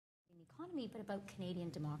economy, but about Canadian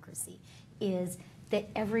democracy, is that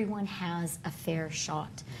everyone has a fair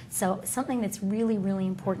shot. So something that's really, really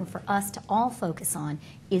important for us to all focus on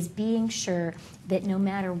is being sure that no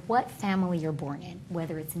matter what family you're born in,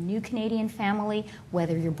 whether it's a new Canadian family,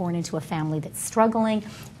 whether you're born into a family that's struggling,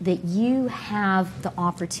 that you have the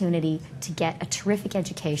opportunity to get a terrific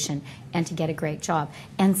education and to get a great job.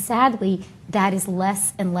 And sadly, that is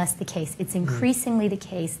less and less the case. It's increasingly the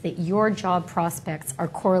case that your job prospects are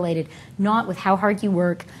correlated not with how hard you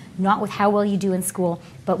work, not with how well you do in school,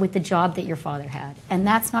 but with the job that your father had. And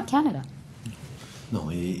that's not Canada. Non,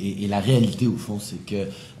 et la réalité, au fond, c'est que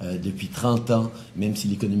depuis 30 ans, même si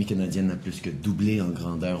l'économie canadienne a plus que doublé en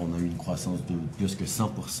grandeur, on a eu une croissance de plus que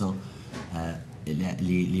 100%.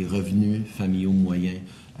 Les revenus familiaux moyens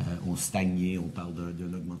ont stagné. On parle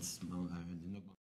d'un augmentation